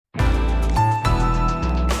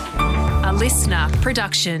listener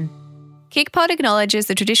production. KickPod acknowledges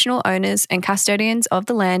the traditional owners and custodians of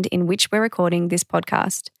the land in which we're recording this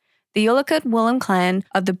podcast, the Yulukit Woolam clan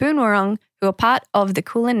of the Boon Wurrung, who are part of the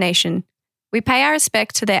Kulin Nation. We pay our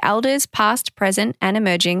respect to their elders past, present and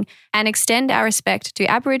emerging, and extend our respect to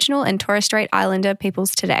Aboriginal and Torres Strait Islander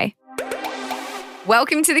peoples today.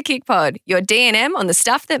 Welcome to the KickPod, your D&M on the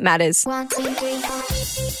stuff that matters. 1, 2, 3, 4.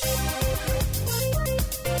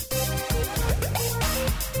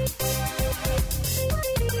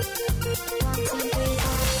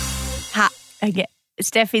 Okay.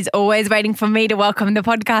 Steph is always waiting for me to welcome the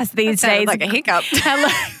podcast these days. Like a hiccup. Hello.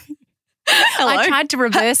 Hello? I tried to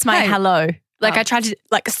reverse my hello. Like I tried to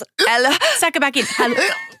Hello. suck it back in. Hello.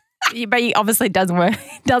 But it obviously doesn't work.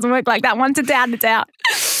 It doesn't work like that. Once it's out, it's out.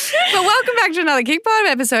 Well, welcome back to another KickPod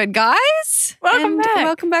episode, guys. Welcome back.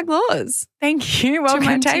 Welcome back, Laws. Thank you. Welcome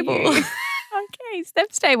my to table. you. Okay,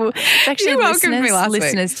 Steph's table. It's actually You welcomed me last week.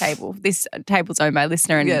 listeners' table. This table's owned by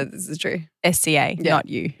listener and Yeah, this is true. SCA, not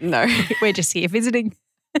you. No. We're just here visiting.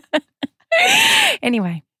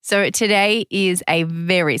 Anyway, so today is a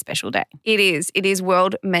very special day. It is. It is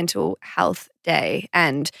World Mental Health Day.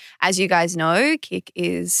 And as you guys know, Kick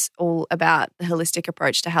is all about the holistic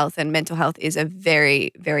approach to health, and mental health is a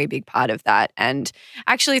very, very big part of that. And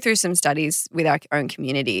actually through some studies with our own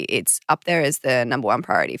community, it's up there as the number one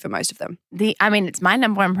priority for most of them. It's my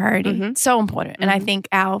number one priority. Mhm. So important. And I think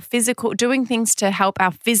doing things to help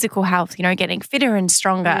our physical health, getting fitter and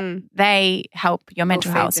stronger, they help your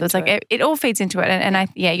mental health. So it's like it all feeds into it. And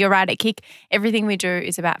you're right. At Kick, everything we do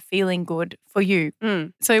is about feeling good for you.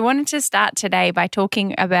 So we wanted to start today by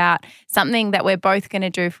talking about something that we're both going to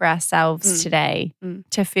do for ourselves today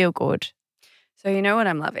to feel good. So you know what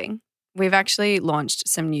I'm loving? We've actually launched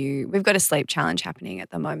we've got a sleep challenge happening at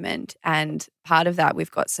the moment, and part of that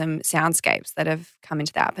we've got some soundscapes that have come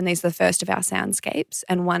into the app, and these are the first of our soundscapes,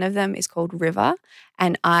 and one of them is called River,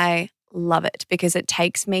 and I love it because it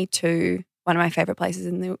takes me to one of my favorite places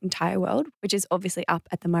in the entire world, which is obviously up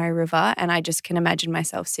at the Murray River, and I just can imagine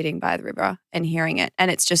myself sitting by the river and hearing it,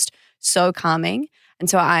 and it's just so calming. And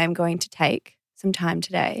so I am going to take some time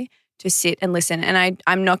today to sit and listen. And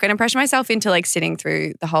I'm not going to pressure myself into sitting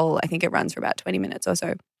through the whole, I think it runs for about 20 minutes or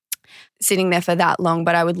so, sitting there for that long.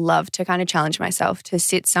 But I would love to kind of challenge myself to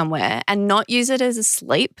sit somewhere and not use it as a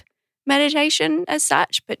sleep meditation as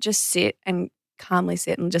such, but just sit and calmly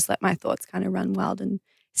sit and just let my thoughts kind of run wild and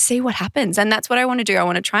see what happens. And that's what I want to do. I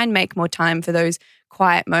want to try and make more time for those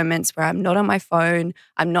quiet moments where I'm not on my phone.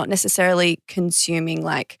 I'm not necessarily consuming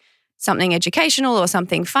something educational or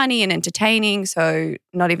something funny and entertaining. So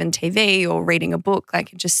not even TV or reading a book,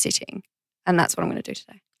 just sitting. And that's what I'm going to do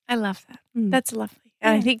today. I love that. That's lovely.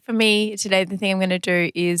 And I think for me today, the thing I'm going to do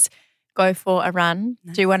is go for a run,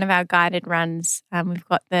 do one of our guided runs. We've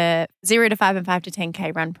got the 0 to 5 and 5 to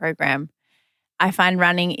 10K run program. I find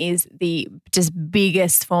running is the just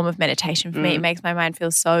biggest form of meditation for me. It makes my mind feel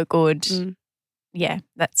so good. Yeah,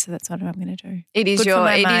 that's what I'm going to do. It is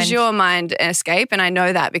your mind escape, and I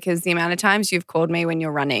know that because the amount of times you've called me when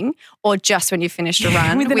you're running, or just when you finished a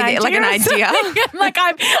run with an idea. I've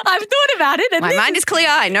thought about it. And my mind is clear.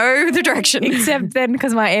 I know the direction. Except then,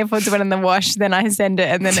 because my AirPods went in the wash, then I send it,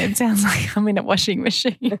 and then it sounds like I'm in a washing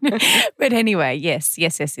machine. But anyway, yes.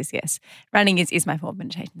 Running is my form of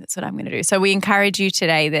meditation. That's what I'm going to do. So we encourage you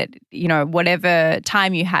today that whatever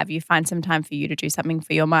time you have, you find some time for you to do something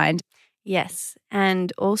for your mind. Yes.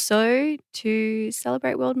 And also to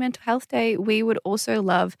celebrate World Mental Health Day, we would also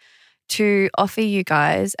love to offer you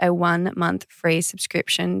guys a 1-month free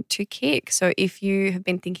subscription to Kick. So if you have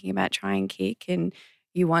been thinking about trying Kick and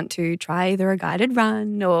you want to try either a guided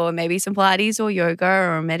run or maybe some Pilates or yoga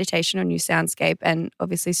or a meditation or new soundscape, and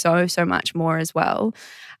obviously so much more as well,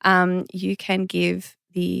 you can give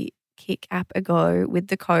the Kick app a go with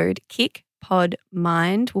the code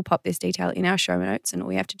KickPodMind. We'll pop this detail in our show notes, and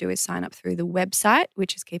all you have to do is sign up through the website,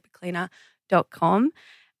 which is keepitcleaner.com,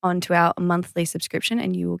 onto our monthly subscription,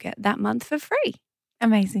 and you will get that month for free.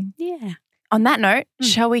 Amazing. Yeah. On that note,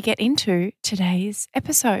 shall we get into today's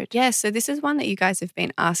episode? Yeah, so this is one that you guys have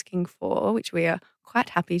been asking for, which we are quite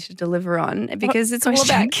happy to deliver on because it's all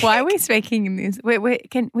about Kick. Why are we speaking in this?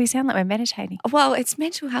 We sound like we're meditating. Well, it's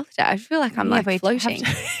Mental Health Day. I feel like I'm floating.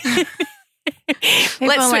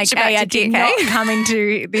 Let's switch it back to I did not come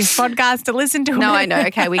into this podcast to listen to it. No, I know.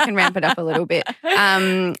 Okay, we can ramp it up a little bit.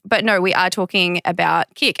 But no, we are talking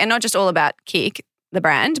about Kick, and not just all about Kick, the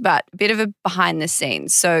brand, but a bit of a behind the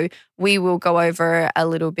scenes. So we will go over a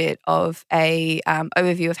little bit of a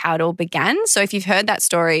overview of how it all began. So if you've heard that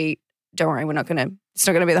story, don't worry, it's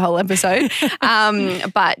not going to be the whole episode.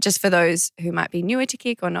 But just for those who might be newer to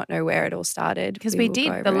Kick or not know where it all started. Because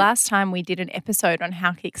the last time we did an episode on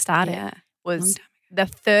how Kick started. Yeah. was the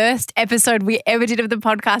first episode we ever did of the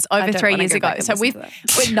podcast over 3 years ago. So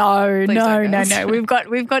no.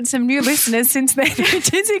 We've got some new listeners since then,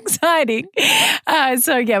 which is exciting.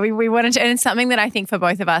 So yeah, we wanted to, and it's something that I think for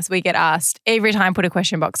both of us, we get asked every time put a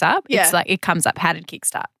question box up. Yeah. It's like it comes up, how did Kick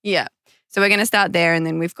start? Yeah. So we're going to start there, and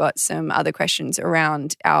then we've got some other questions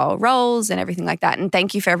around our roles and everything like that. And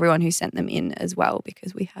thank you for everyone who sent them in as well,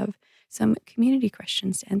 because we have some community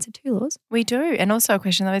questions to answer too, Laws. We do. And also a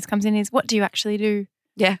question that always comes in is, what do you actually do?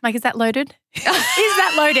 Yeah. Like, is that loaded? Is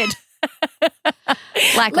that loaded?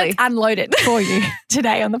 Likely. Let's unload it for you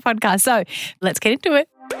today on the podcast. So let's get into it.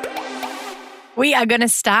 We are going to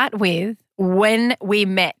start with when we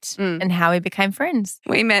met and how we became friends.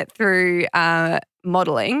 We met through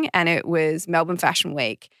modelling, and it was Melbourne Fashion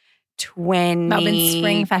Week Melbourne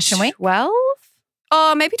Spring Fashion Week? 12?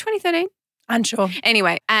 Oh, maybe 2013. Unsure.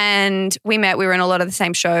 Anyway, and we met. We were in a lot of the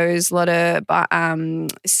same shows, a lot of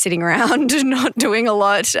sitting around, not doing a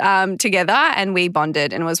lot together, and we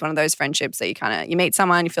bonded. And it was one of those friendships that you meet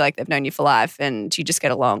someone, you feel like they've known you for life, and you just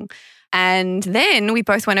get along. And then we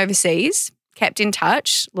both went overseas, kept in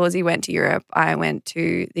touch. Lawsy went to Europe, I went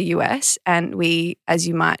to the US, and we, as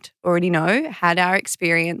you might already know, had our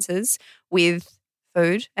experiences with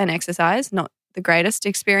food and exercise. Not the greatest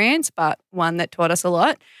experience, but one that taught us a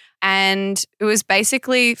lot. And it was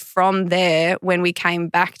basically from there, when we came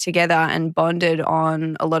back together and bonded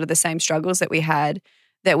on a lot of the same struggles that we had,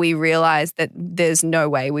 that we realized that there's no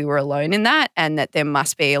way we were alone in that, and that there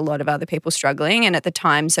must be a lot of other people struggling. And at the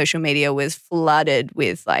time, social media was flooded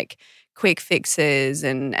with like quick fixes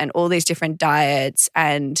and all these different diets,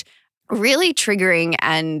 and really triggering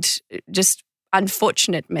and just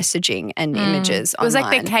unfortunate messaging and images online. It was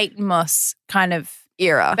like the Kate Moss kind of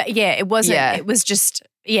era. But yeah, it wasn't. Yeah. It was just...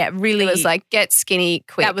 Yeah, really. It was like, get skinny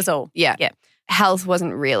quick. That was all. Yeah. Health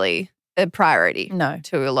wasn't really a priority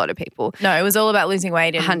to a lot of people. No, it was all about losing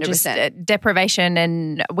weight and 100%. Just deprivation.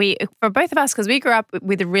 And for both of us, because we grew up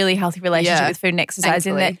with a really healthy relationship with food and exercise,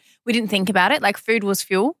 in that we didn't think about it. Like, food was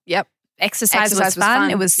fuel. Yep. Exercise was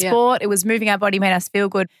fun. It was sport. It was moving our body, made us feel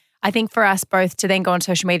good. I think for us both to then go on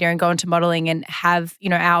social media and go into modelling and have,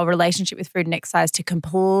 our relationship with food and exercise to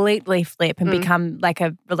completely flip and become like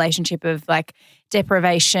a relationship of like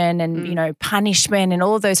deprivation and, punishment and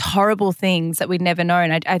all of those horrible things that we'd never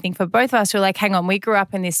known. I think for both of us, we're like, hang on, we grew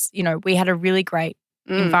up in this, we had a really great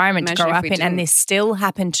environment to grow up in, and this still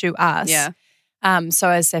happened to us. Yeah. So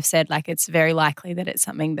as Steph said, like, it's very likely that it's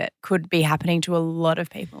something that could be happening to a lot of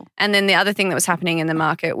people. And then the other thing that was happening in the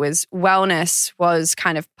market was wellness was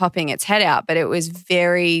kind of popping its head out, but it was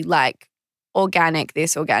very like organic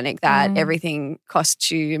this, organic that. Everything cost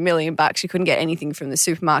you $1 million. You couldn't get anything from the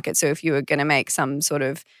supermarket. So if you were going to make some sort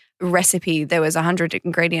of recipe, there was 100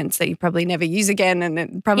 ingredients that you probably never use again, and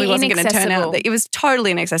it probably wasn't going to turn out that it was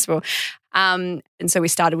totally inaccessible. And so we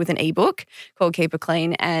started with an ebook called Keep It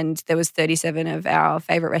Clean, and there was 37 of our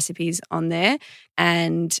favorite recipes on there.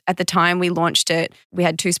 And at the time we launched it, we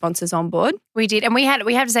had 2 sponsors on board. We did, and we have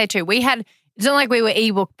to say too, it's not like we were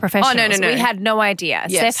ebook professionals. Oh, no. We had no idea.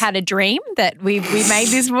 Yes. Steph had a dream that we made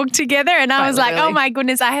this book together, and I was like, oh my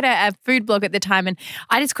goodness. I had a food blog at the time, and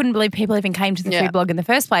I just couldn't believe people even came to the food blog in the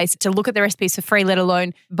first place to look at the recipes for free, let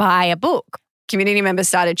alone buy a book. Community members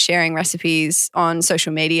started sharing recipes on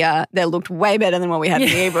social media that looked way better than what we had in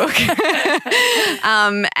the ebook.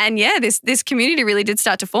 And this community really did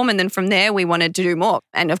start to form. And then from there, we wanted to do more.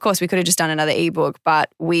 And of course, we could have just done another ebook,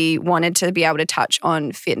 but we wanted to be able to touch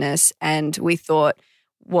on fitness. And we thought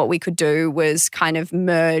what we could do was kind of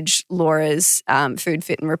merge Laura's Food,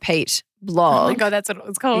 Fit and Repeat blog. Oh my God, that's what it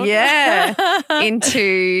was called. Yeah.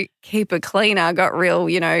 Into Keep It Cleaner. Got real,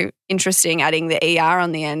 interesting, adding the ER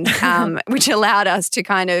on the end, which allowed us to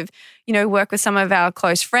kind of, work with some of our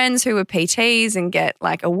close friends who were PTs and get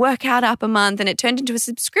like a workout up a month, and it turned into a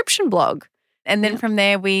subscription blog. And then from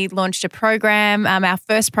there, we launched a program, our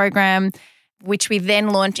first program, which we then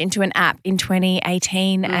launched into an app in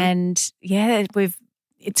 2018. And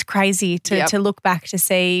it's crazy to look back to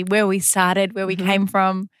see where we started, where we came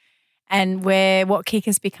from, and what Kick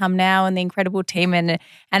has become now, and the incredible team, and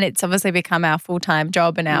it's obviously become our full-time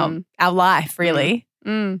job and our life, really.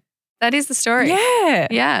 That is the story.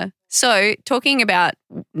 Yeah. So talking about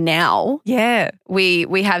now,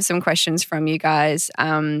 we have some questions from you guys.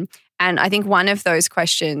 And I think one of those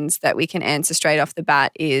questions that we can answer straight off the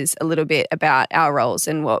bat is a little bit about our roles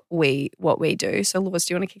and what we do. So, Laws,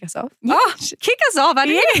 do you want to kick us off? Yeah. Oh, kick us off. I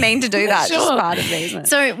didn't even mean to do that. Sure. Just part of me, isn't it?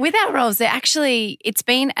 So with our roles, it's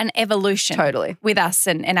been an evolution with us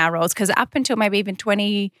and our roles, because up until maybe even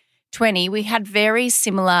 2020, we had very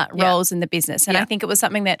similar roles in the business. And I think it was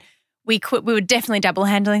something that we were definitely double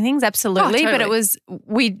handling things, absolutely. Totally. But it was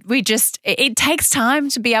it takes time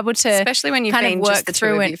to be able to, especially when you've kind been of work just the through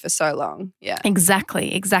two of it you for so long. Yeah,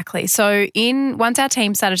 exactly. So once our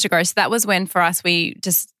team started to grow, so that was when for us we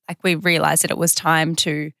realized that it was time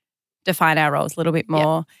to define our roles a little bit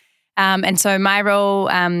more. And so my role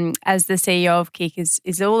as the CEO of Kick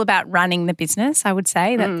is all about running the business, I would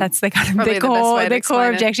say. That's the kind of the core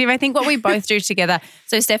objective. I think what we both do together.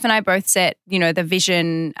 So Steph and I both set, the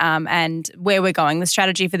vision and where we're going, the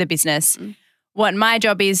strategy for the business. What my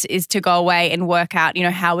job is to go away and work out,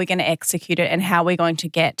 how we're going to execute it and how we're going to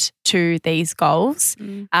get to these goals.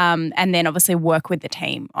 And then obviously work with the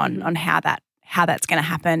team on how that's going to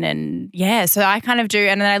happen. And so I kind of do,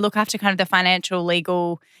 and then I look after kind of the financial,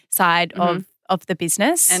 legal side of the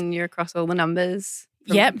business. And you're across all the numbers.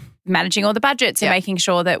 Managing all the budgets and making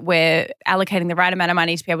sure that we're allocating the right amount of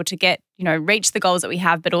money to be able to get, reach the goals that we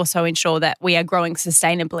have, but also ensure that we are growing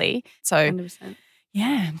sustainably. So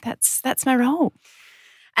 100%. That's my role.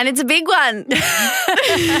 And it's a big one.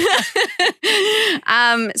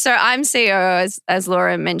 So I'm CEO, as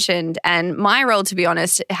Laura mentioned, and my role, to be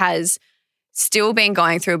honest, has still been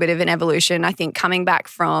going through a bit of an evolution. I think coming back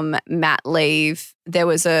from mat leave, there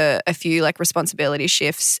was a few responsibility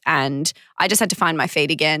shifts and I just had to find my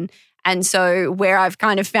feet again. And so where I've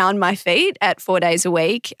kind of found my feet at 4 days a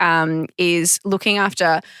week is looking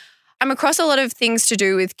after, I'm across a lot of things to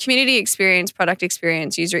do with community experience, product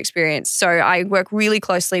experience, user experience. So I work really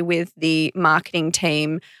closely with the marketing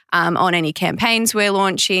team on any campaigns we're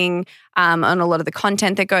launching, on a lot of the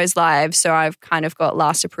content that goes live. So I've kind of got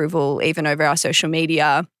last approval even over our social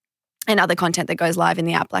media and other content that goes live in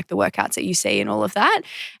the app, like the workouts that you see and all of that,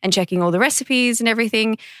 and checking all the recipes and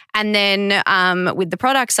everything. And then with the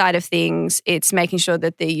product side of things, it's making sure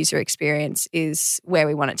that the user experience is where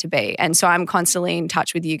we want it to be. And so I'm constantly in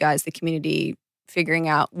touch with you guys, the community, figuring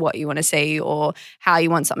out what you want to see or how you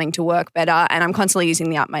want something to work better. And I'm constantly using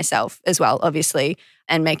the app myself as well, obviously,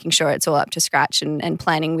 and making sure it's all up to scratch and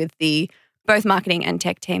planning with the both marketing and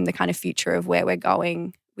tech team the kind of future of where we're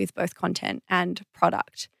going with both content and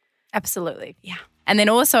product. Absolutely. Yeah. And then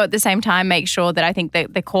also at the same time, make sure that I think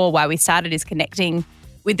that the core why we started is connecting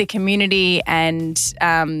with the community and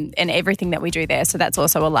everything that we do there. So that's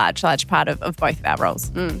also a large part of both of our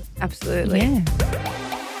roles. Absolutely. Yeah.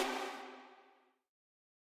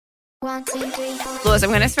 1, 2, 3, 4. Laws, I'm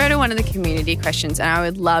going to throw to one of the community questions and I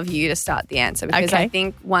would love you to start the answer because I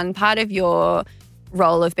think one part of your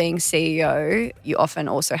role of being CEO, you often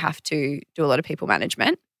also have to do a lot of people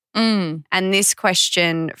management. And this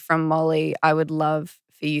question from Molly, I would love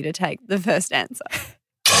for you to take the first answer.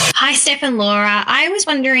 Hi, Steph and Laura. I was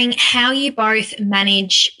wondering how you both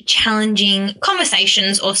manage challenging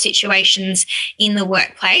conversations or situations in the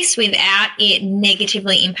workplace without it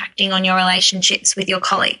negatively impacting on your relationships with your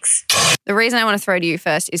colleagues. The reason I want to throw to you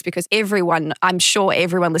first is because I'm sure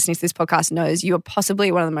everyone listening to this podcast knows you are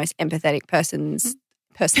possibly one of the most empathetic persons,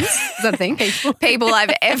 is that a thing? People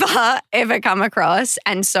I've ever come across.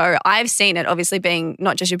 And so I've seen it, obviously being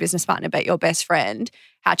not just your business partner, but your best friend,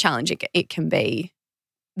 how challenging it can be,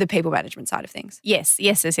 the people management side of things. Yes.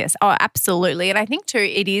 Oh, absolutely. And I think too,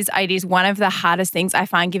 it is one of the hardest things I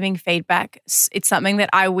find giving feedback. It's something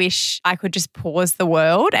that I wish I could just pause the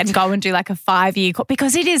world and go and do like a 5-year course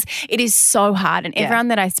because it is so hard. And everyone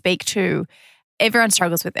that I speak to, everyone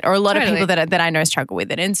struggles with it, or a lot of people that I know struggle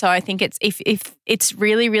with it. And so I think it's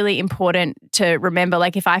really, really important to remember,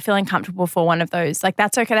 like if I feel uncomfortable for one of those, like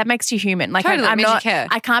that's okay. That makes you human. Like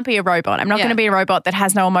I can't be a robot. I'm not going to be a robot that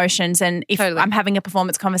has no emotions. And if I'm having a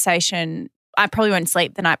performance conversation, I probably won't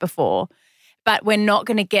sleep the night before. But we're not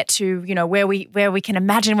going to get to, where we can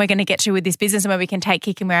imagine we're going to get to with this business and where we can take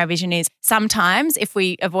Kick and where our vision is. Sometimes if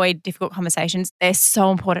we avoid difficult conversations, they're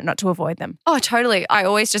so important not to avoid them. Oh, totally. I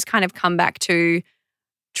always just kind of come back to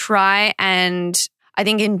try and I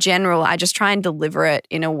think in general, I just try and deliver it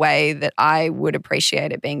in a way that I would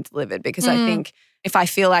appreciate it being delivered because I think if I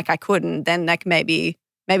feel like I couldn't, then like maybe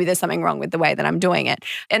there's something wrong with the way that I'm doing it.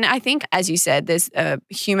 And I think, as you said, there's a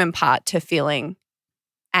human part to feeling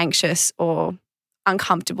anxious or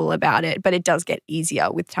uncomfortable about it, but it does get easier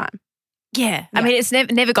with time. Yeah. I mean, it's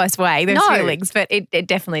never goes away, those feelings, but it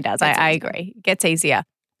definitely does. I agree. It gets easier.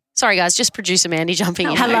 Sorry, guys, just producer Mandy jumping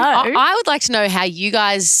in. Hello. I would like to know how you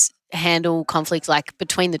guys handle conflict like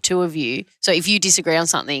between the two of you. So if you disagree on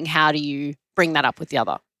something, how do you bring that up with the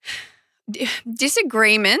other?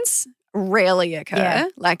 Disagreements rarely occur. Yeah.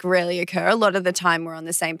 Like rarely occur. A lot of the time we're on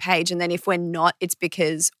the same page. And then if we're not, it's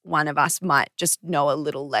because one of us might just know a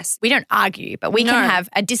little less. We don't argue, but we can have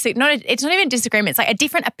it's not even disagreement. It's like a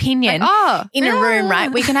different opinion in a room,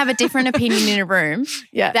 right? We can have a different opinion in a room.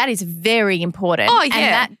 Yeah. That is very important. Oh, yeah.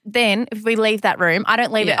 And that then if we leave that room, I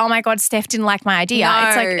don't leave it, oh my God, Steph didn't like my idea. No.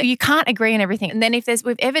 It's like you can't agree on everything. And then if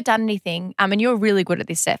we've ever done anything, and you're really good at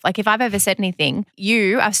this, Steph, like if I've ever said anything,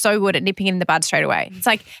 you are so good at nipping it in the bud straight away. It's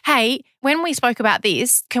like, hey, when we spoke about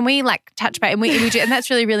this, can we like touch base? And we do, and that's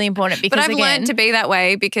really, really important because But I've learned to be that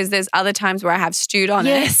way because there's other times where I have stewed on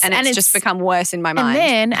it and it's just become worse in my mind.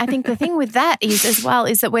 And then I think the thing with that is as well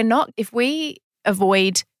is that if we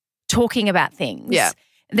avoid talking about things,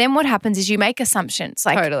 then what happens is you make assumptions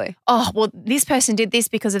like, totally. Oh, well, this person did this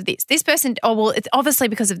because of this. This person, oh, well, it's obviously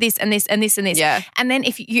because of this and this and this and this. Yeah. And then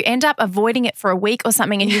if you end up avoiding it for a week or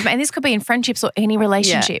something and this could be in friendships or any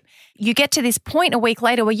relationship, you get to this point a week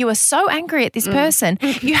later where you are so angry at this person,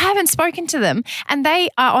 you haven't spoken to them and they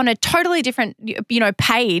are on a totally different,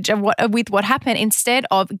 page of what happened instead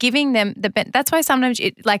of giving them that's why sometimes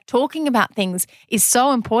like talking about things is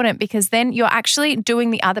so important because then you're actually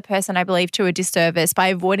doing the other person, I believe, to a disservice by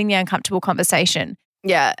avoiding the uncomfortable conversation.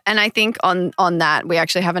 Yeah. And I think on that, we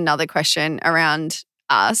actually have another question around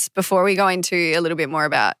us. Before we go into a little bit more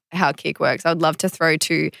about how Kik works, I would love to throw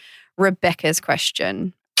to Rebecca's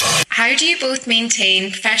question. How do you both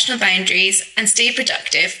maintain professional boundaries and stay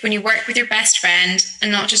productive when you work with your best friend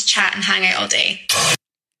and not just chat and hang out all day?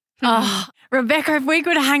 Oh, Rebecca, if we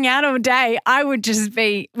could hang out all day, I would just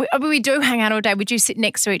be, we do hang out all day. We do sit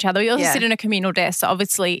next to each other. We also sit in a communal desk. So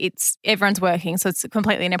obviously everyone's working. So it's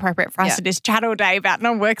completely inappropriate for us to just chat all day about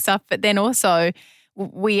non-work stuff. But then also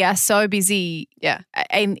we are so busy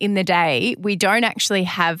in the day. We don't actually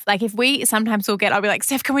have, like if we sometimes I'll be like,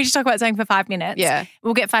 Steph, can we just talk about something for 5 minutes? Yeah.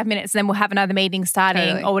 We'll get 5 minutes and then we'll have another meeting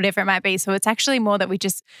starting or whatever it might be. So it's actually more that we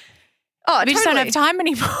just, we just don't have time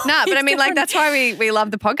anymore. No, but I mean, like that's why we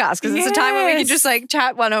love the podcast because it's a time where we can just like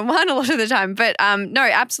chat one-on-one a lot of the time. But no,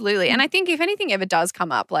 absolutely. And I think if anything ever does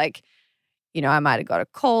come up, like, I might have got a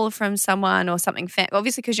call from someone or something.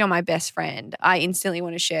 Obviously, because you're my best friend, I instantly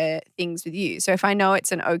want to share things with you. So if I know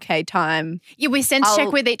it's an okay time. Yeah, we sense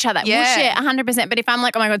check with each other. Yeah. We'll share 100%. But if I'm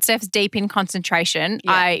like, oh my God, Steph's deep in concentration,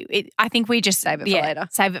 I think we just save it for later.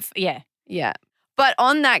 Save it Yeah. But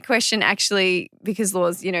on that question, actually, because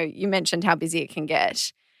Laws, you mentioned how busy it can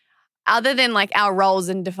get. Other than like our roles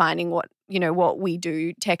in defining what we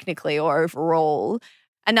do technically or overall,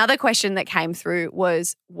 another question that came through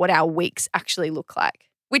was what our weeks actually look like,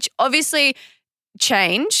 which obviously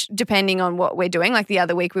change depending on what we're doing. Like the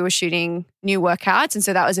other week we were shooting new workouts and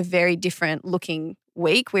so that was a very different looking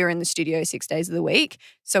week. We were in the studio 6 days of the week,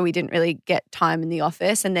 so we didn't really get time in the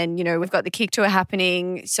office. And then, we've got the Kik Tour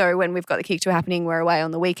happening. So when we've got the Kik Tour happening, we're away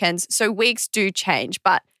on the weekends. So weeks do change.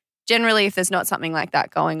 But generally, if there's not something like that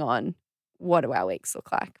going on, what do our weeks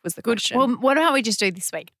look like was the question. Well, what about we just do this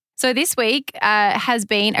week? So this week has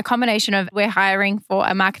been a combination of we're hiring for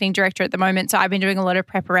a marketing director at the moment. So I've been doing a lot of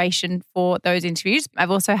preparation for those interviews.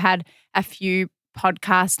 I've also had a few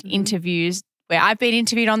podcast interviews where I've been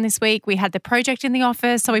interviewed on this week. We had the project in the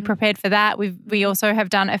office, so we prepared for that. We also have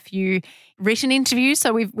done a few written interviews,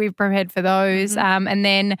 so we've prepared for those. And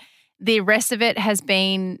then the rest of it has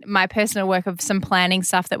been my personal work of some planning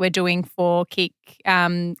stuff that we're doing for Kik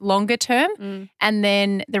longer term. And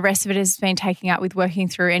then the rest of it has been taking up with working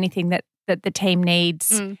through anything that the team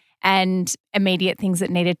needs and immediate things that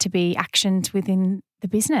needed to be actioned within the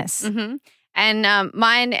business. And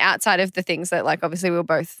mine, outside of the things that like obviously we were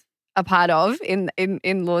both a part of in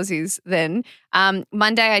Lawsy's then,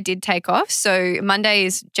 Monday I did take off. So Monday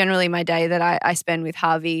is generally my day that I spend with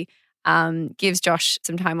Harvey. Gives Josh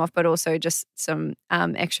some time off, but also just some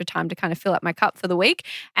extra time to kind of fill up my cup for the week.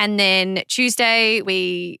 And then Tuesday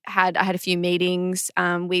I had a few meetings.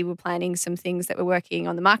 We were planning some things that we're working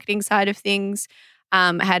on the marketing side of things.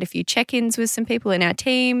 I had a few check-ins with some people in our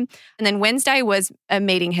team. And then Wednesday was a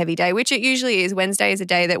meeting heavy day, which it usually is. Wednesday is a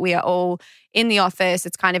day that we are all in the office.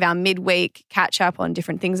 It's kind of our midweek catch up on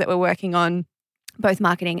different things that we're working on, both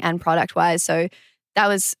marketing and product wise. So that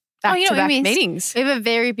was back-to-back meetings. We have a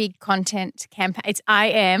very big content campaign.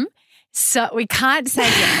 So we can't say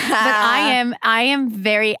yet, but I am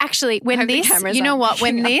very, actually when this,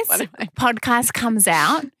 when this podcast comes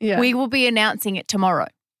out, we will be announcing it tomorrow.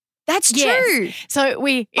 That's Yes. true. So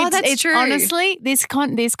it's true. honestly this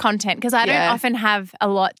content, because I don't often have a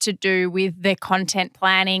lot to do with the content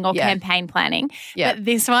planning or campaign planning. Yeah. But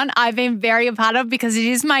this one I've been very a part of because it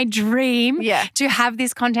is my dream to have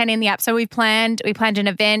this content in the app. So we planned an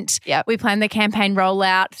event. Yep. We planned the campaign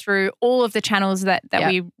rollout through all of the channels that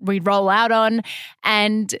we roll out on.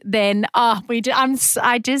 And then I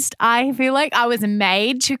feel like I was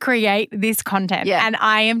made to create this content. Yeah. And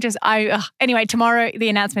I am just anyway, tomorrow the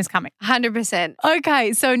announcement's coming. 100%.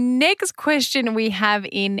 Okay, so next question we have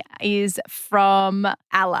in is from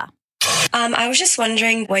Alla. I was just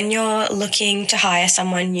wondering, when you're looking to hire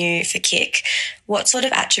someone new for Kik, what sort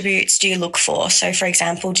of attributes do you look for? So, for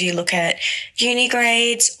example, do you look at uni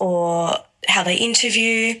grades or how they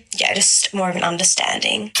interview? Yeah, just more of an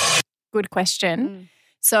understanding. Good question.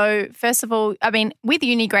 So first of all, I mean, with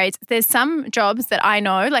uni grades, there's some jobs that I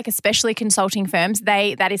know, like especially consulting firms,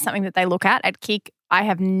 that is something that they look at Kik. I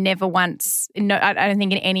have never once, I don't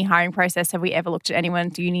think in any hiring process have we ever looked at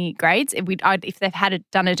anyone's uni grades. If they've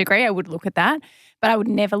done a degree, I would look at that, but I would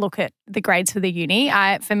never look at the grades for the uni.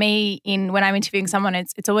 For me, when I'm interviewing someone,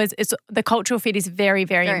 it's always the cultural fit is very,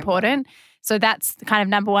 very important. So that's kind of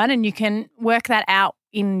number one, and you can work that out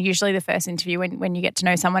in usually the first interview when you get to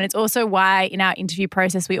know someone. It's also why in our interview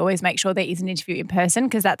process we always make sure there is an interview in person,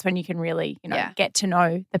 because that's when you can really get to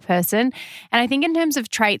know the person. And I think in terms of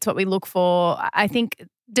traits, what we look for, I think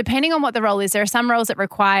depending on what the role is, there are some roles that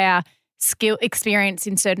require experience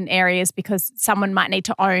in certain areas because someone might need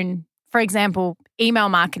to own, for example, email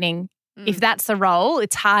marketing. If that's the role,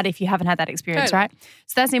 it's hard if you haven't had that experience, right?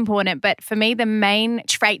 So that's important. But for me, the main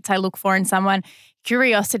traits I look for in someone,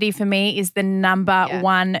 curiosity for me is the number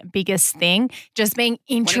one biggest thing. Just being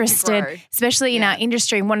interested, especially in our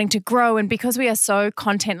industry, and wanting to grow. And because we are so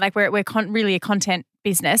content, like we're really a content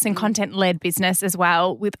business and content-led business as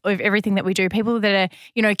well with everything that we do. People that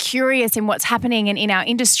are, curious in what's happening in our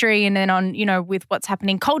industry, and then on, with what's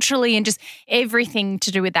happening culturally, and just everything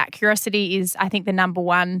to do with that. Curiosity is, I think, the number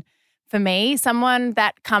one for me. Someone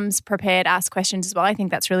that comes prepared, asks questions as well. I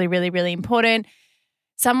think that's really, really, really important.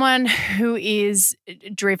 Someone who is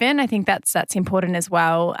driven, I think that's important as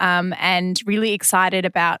well, and really excited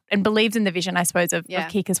about and believes in the vision, I suppose, of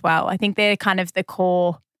Kik as well. I think they're kind of the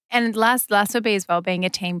core. And last would be as well being a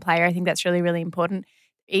team player. I think that's really, really important.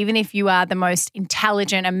 Even if you are the most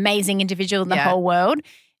intelligent, amazing individual in the whole world,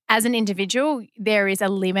 as an individual, there is a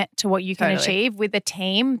limit to what you can achieve. With a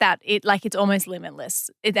team that it's almost limitless.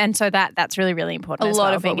 And so that's really, really important. A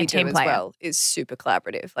lot of being what we a team do player as well is super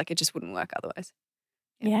collaborative. Like it just wouldn't work otherwise.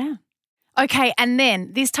 Yeah. Okay, and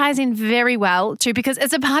then this ties in very well too, because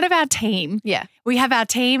as a part of our team, we have our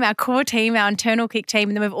team, our core team, our internal Kik team,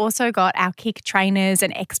 and then we've also got our Kik trainers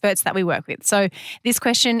and experts that we work with. So this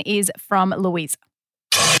question is from Louisa.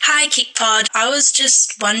 Hi, Kik Pod. I was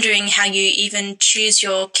just wondering how you even choose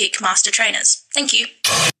your Kik master trainers. Thank you.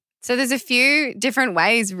 So there's a few different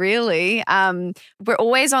ways, really. We're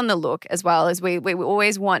always on the look as well, as we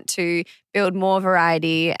always want to build more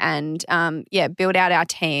variety and, build out our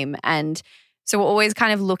team. And so we're always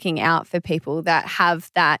kind of looking out for people that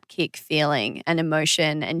have that Kik feeling and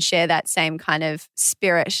emotion and share that same kind of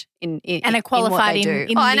spirit in and are qualified in what they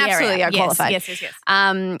do. in and the absolutely area. are qualified.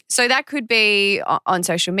 Yes. So that could be on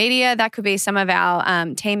social media. That could be some of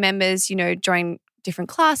our team members, join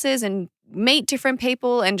different classes and meet different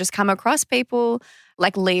people and just come across people.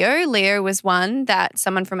 Like Leo. Leo was one that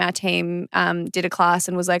someone from our team did a class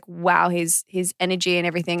and was like, wow, his energy and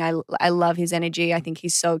everything. I love his energy. I think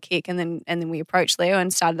he's so Kik. And then we approached Leo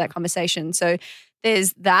and started that conversation. So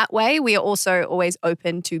there's that way. We are also always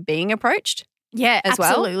open to being approached. Yeah, as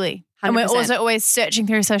absolutely. Well. 100%. And we're also always searching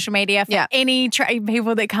through social media for any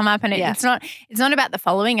people that come up, and it's not about the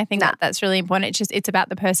following. I think that's really important. It's about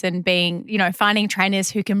the person being, finding trainers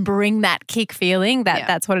who can bring that Kik feeling.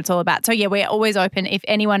 That's what it's all about. So we're always open. If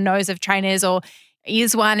anyone knows of trainers or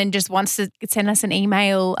is one and just wants to send us an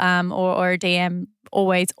email or a DM,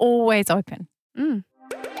 always open.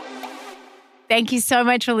 Thank you so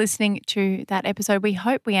much for listening to that episode. We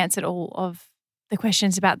hope we answered all of the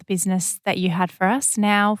questions about the business that you had for us.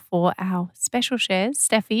 Now for our special shares.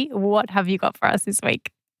 Steffi, what have you got for us this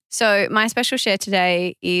week? So my special share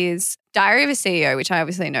today is Diary of a CEO, which I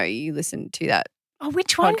obviously know you listened to that. Oh,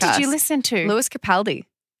 which one did you listen to? Lewis Capaldi.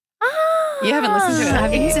 Ah, you haven't listened to it,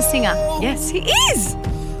 have you? He's a singer. Yes, he is.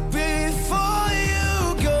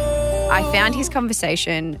 I found his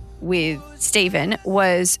conversation with Stephen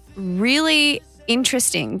was really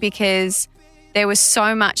interesting because there was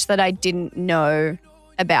so much that I didn't know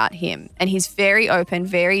about him. And he's very open,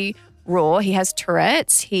 very raw. He has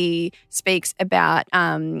Tourette's. He speaks about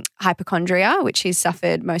hypochondria, which he's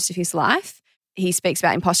suffered most of his life. he speaks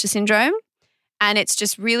about imposter syndrome. And it's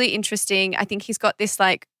just really interesting. I think he's got this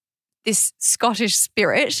Scottish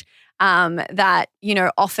spirit that,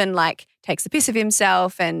 often takes the piss of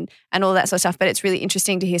himself and all that sort of stuff. But it's really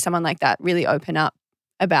interesting to hear someone like that really open up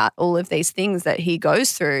about all of these things that he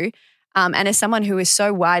goes through. And as someone who is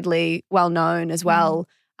so widely well known as well,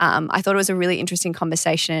 I thought it was a really interesting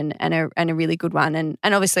conversation and a really good one. And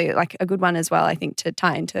obviously a good one as well, I think, to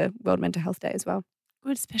tie into World Mental Health Day as well.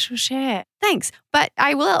 Good special share. Thanks. But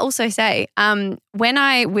I will also say, when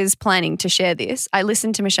I was planning to share this, I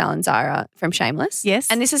listened to Michelle and Zara from Shameless. Yes.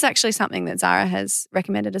 And this is actually something that Zara has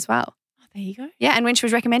recommended as well. Oh, there you go. Yeah. And when she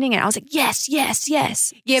was recommending it, I was like, yes, yes,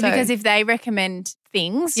 yes. Yeah, So- because if they recommend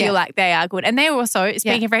things, Yeah. you're like, they are good. And they're also,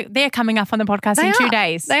 speaking of, they're coming up on the podcast in 2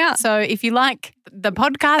 days. They are. So if you like the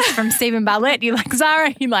podcast from Stephen Bartlett, you like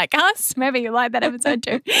Zara, you like us, maybe you like that episode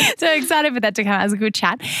too. So excited for that to come out as a good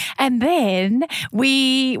chat. And then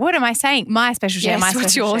what am I saying? My special share, Yes, my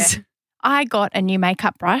what's special yours? share. I got a new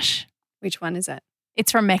makeup brush. Which one is it?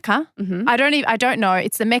 It's from Mecca. Mm-hmm. I don't know.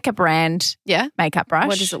 It's the Mecca brand Yeah. makeup brush.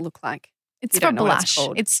 What does it look like? It's You for don't know what it's blush.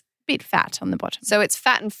 called. It's a bit fat on the bottom. So it's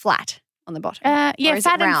fat and flat on the bottom. Yeah, Or is it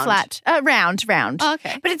fat and round? flat. Round. Oh,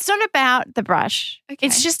 okay. But it's not about the brush. Okay.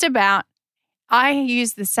 It's just about I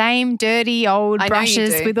use the same dirty old I know you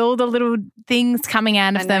brushes do. with all the little things coming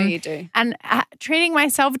out of I know them. you do. And treating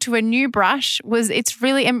myself to a new brush it's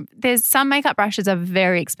really, there's some makeup brushes are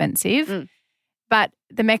very expensive, but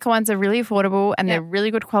the Mecca ones are really affordable and they're really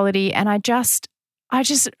good quality. And it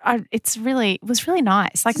was really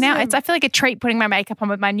nice. Like now I feel like a treat putting my makeup on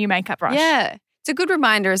with my new makeup brush. Yeah. It's a good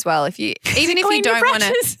reminder as well. Even if you Clean your don't want to,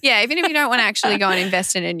 brushes. even if you don't want to actually go and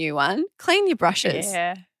invest in a new one, clean your brushes.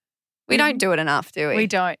 Yeah. We don't do it enough, do we? We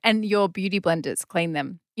don't. And your beauty blenders clean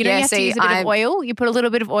them. You don't Yeah, have to see, use a bit of oil. You put a little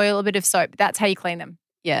bit of oil, a bit of soap. That's how you clean them.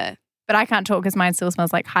 Yeah. But I can't talk because mine still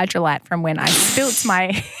smells like Hydrolite from when I spilt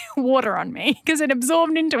my water on me because it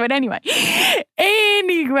absorbed into it anyway.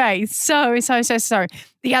 Anyway, so.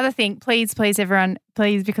 The other thing, please, everyone,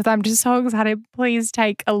 please, because I'm just so excited, please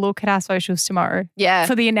take a look at our socials tomorrow Yeah.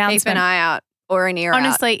 for the announcement. Keep an eye out or an ear out.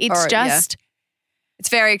 Honestly, it's Or- just It's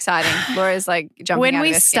very exciting. Laura's jumping when out we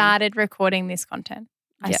of her skin. started recording this content,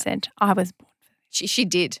 I said, I was born. She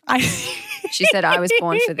did. I She said, I was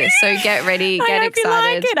born for this. So get ready, get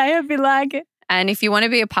excited. I hope you like it. And if you want to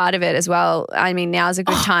be a part of it as well, I mean, now's a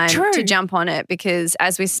good time to jump on it because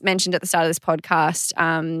as we mentioned at the start of this podcast,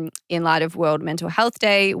 in light of World Mental Health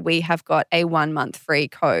Day, we have got a 1-month free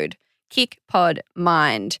code,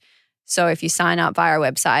 KickPodMind. So if you sign up via our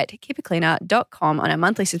website, keepitcleaner.com on a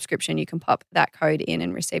monthly subscription, you can pop that code in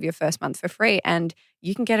and receive your first month for free. And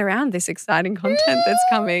you can get around this exciting content that's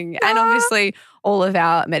coming. And obviously all of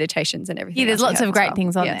our meditations and everything. Yeah, there's else we lots have of as great well.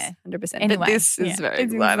 things on Yes, there. 100%. Anyway, but this is very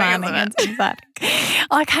it's exciting, isn't it? It's exciting.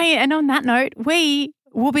 Okay, and on that note, we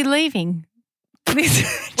will be leaving. We're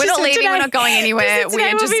not leaving. We're not going anywhere.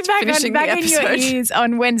 We're just we'll be finishing back the in your episode. ears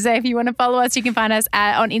on Wednesday. If you want to follow us, you can find us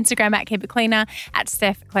on Instagram at Keep It Cleaner, at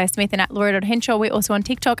Steph Claire Smith, and at Laura.Henshaw. We're also on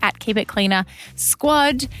TikTok at Keep It Cleaner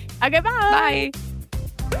Squad. Okay, bye.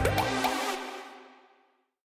 Bye.